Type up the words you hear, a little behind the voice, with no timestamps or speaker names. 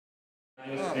負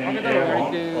けたら終わり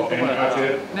っていうところだから、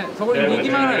ね、そこに逃げ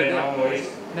回らないで、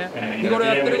ね、日頃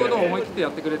やってることを思い切ってや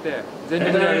ってくれて、全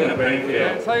力でやる、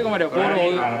ね、最後までボールを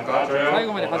追う、最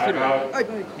後まで走る、ね、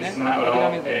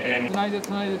諦めず、つないで、つ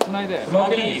ないで、つないで、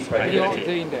いいよ、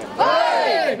全員で。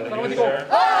頼むでいこう。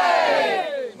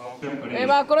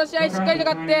この試合しっかりと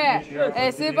勝って、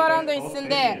スーパーラウンドに進ん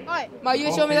で、優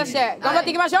勝を目指して頑張って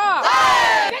いきましょう。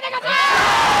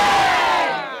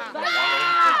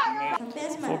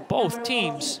For both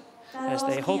teams, as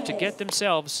they hope to get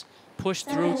themselves pushed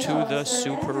through to the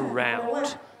super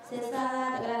round.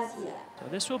 So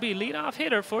this will be leadoff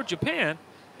hitter for Japan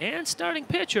and starting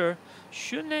pitcher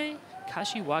Shunei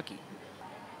Kashiwagi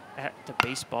at the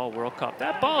Baseball World Cup.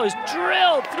 That ball is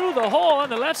drilled through the hole on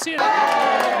the left side.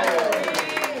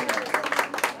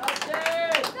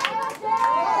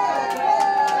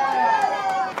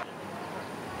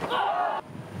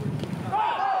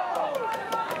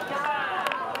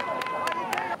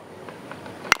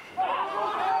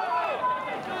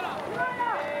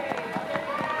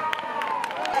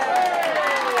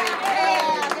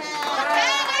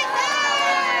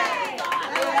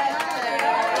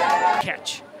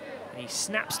 Catch. And he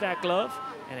snaps that glove,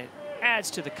 and it adds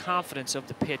to the confidence of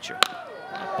the pitcher.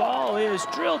 The ball is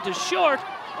drilled to short,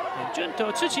 and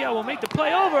Junto Tsuchiya will make the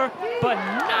play over, but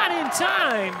not in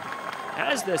time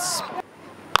as the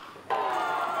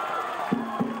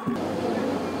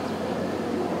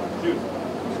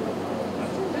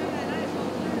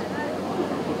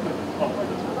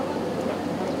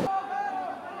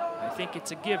I think it's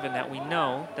a given that we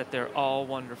know that they're all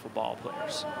wonderful ball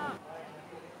players.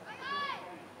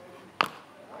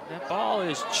 That ball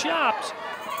is chopped,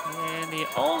 and the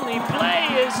only play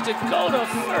is to go to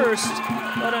first,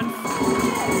 but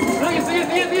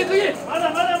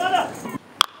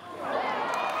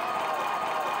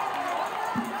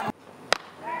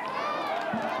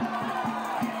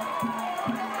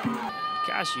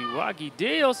Kashiwagi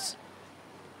deals,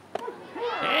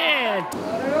 and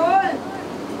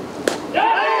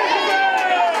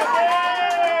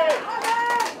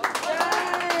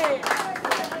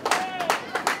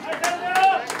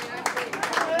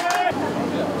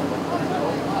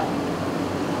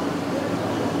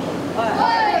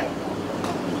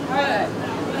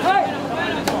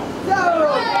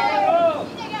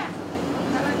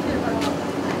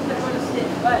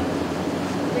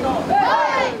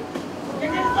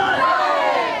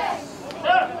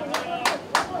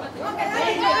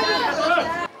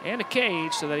and a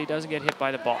cage so that he doesn't get hit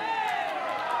by the ball.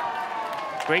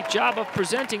 Great job of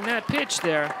presenting that pitch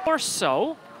there. Or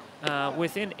so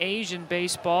within Asian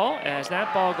baseball, as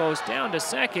that ball goes down to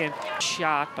second,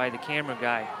 shot by the camera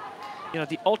guy. You know,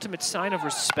 the ultimate sign of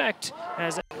respect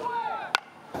as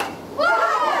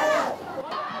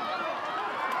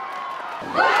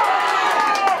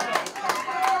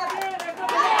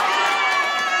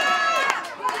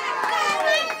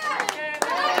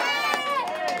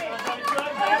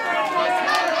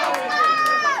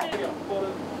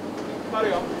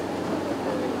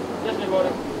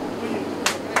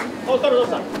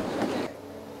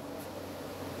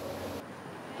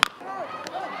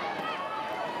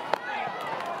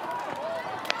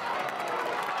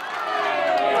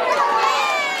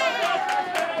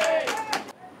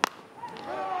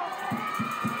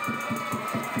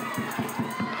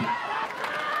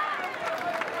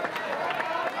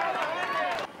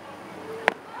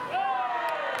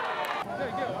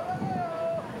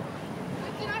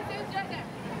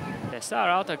Cesar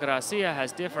Altagracia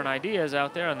has different ideas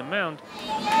out there on the mound.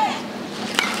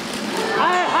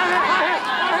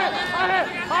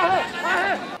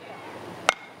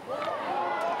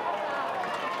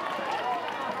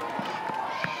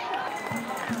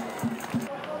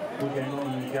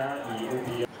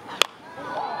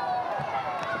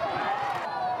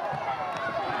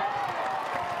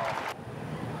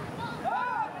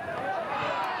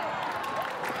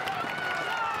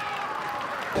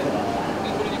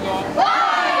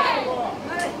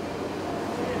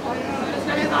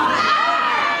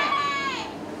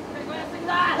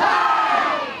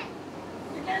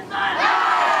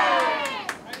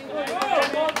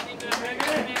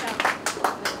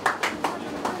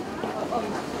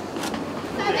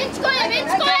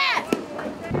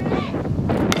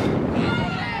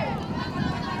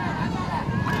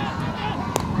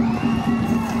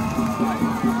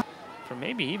 For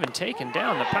maybe even taking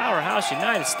down the powerhouse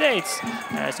United States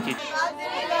as to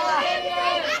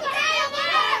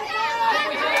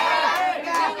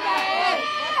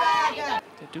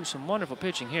do some wonderful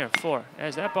pitching here for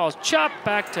as that ball's chopped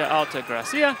back to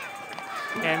Altagracia.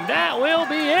 And that will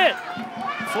be it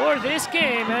for this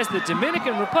game as the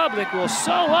Dominican Republic will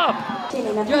sew up 気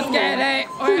をつけ礼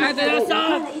お願いいたしました。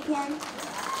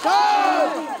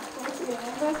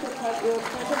Remember to take your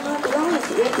personal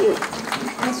belongings with you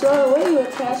and throw away your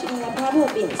trash in the paper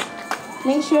bins.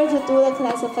 Make sure to do the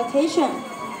classification.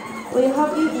 We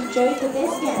hope you enjoy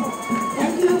today's game.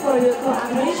 Thank you for your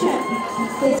cooperation.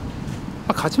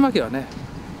 勝ち負けはね、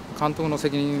監督の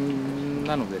責任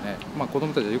なのでね、子ど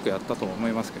もたちはよくやったと思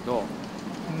いますけど、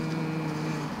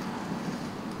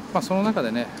その中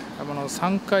でね、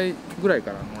3回ぐらい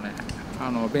からのね、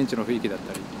ベンチの雰囲気だっ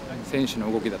たり、選手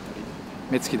の動きだったり、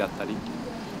目つきだったりっ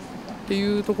て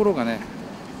いうところがね、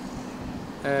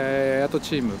やっと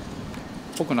チームっ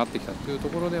ぽくなってきたというと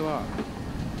ころでは、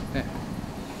ね、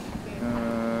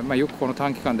よくこの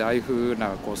短期間でああいう風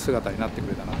な姿になってく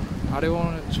れたな、あれを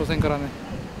初戦からね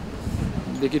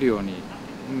できるように、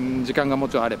時間がもう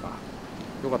ちょいあれば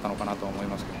よかったのかなと思い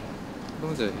ますけど、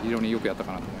子供たちは非常によくやった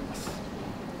かなと思います。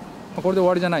これで終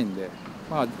わりじゃないんで、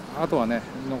あとはね、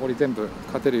残り全部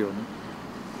勝てるように、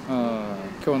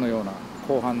今日のような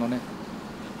後半のね、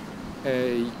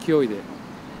勢いで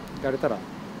やれたらい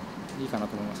いかな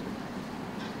と思いますけど。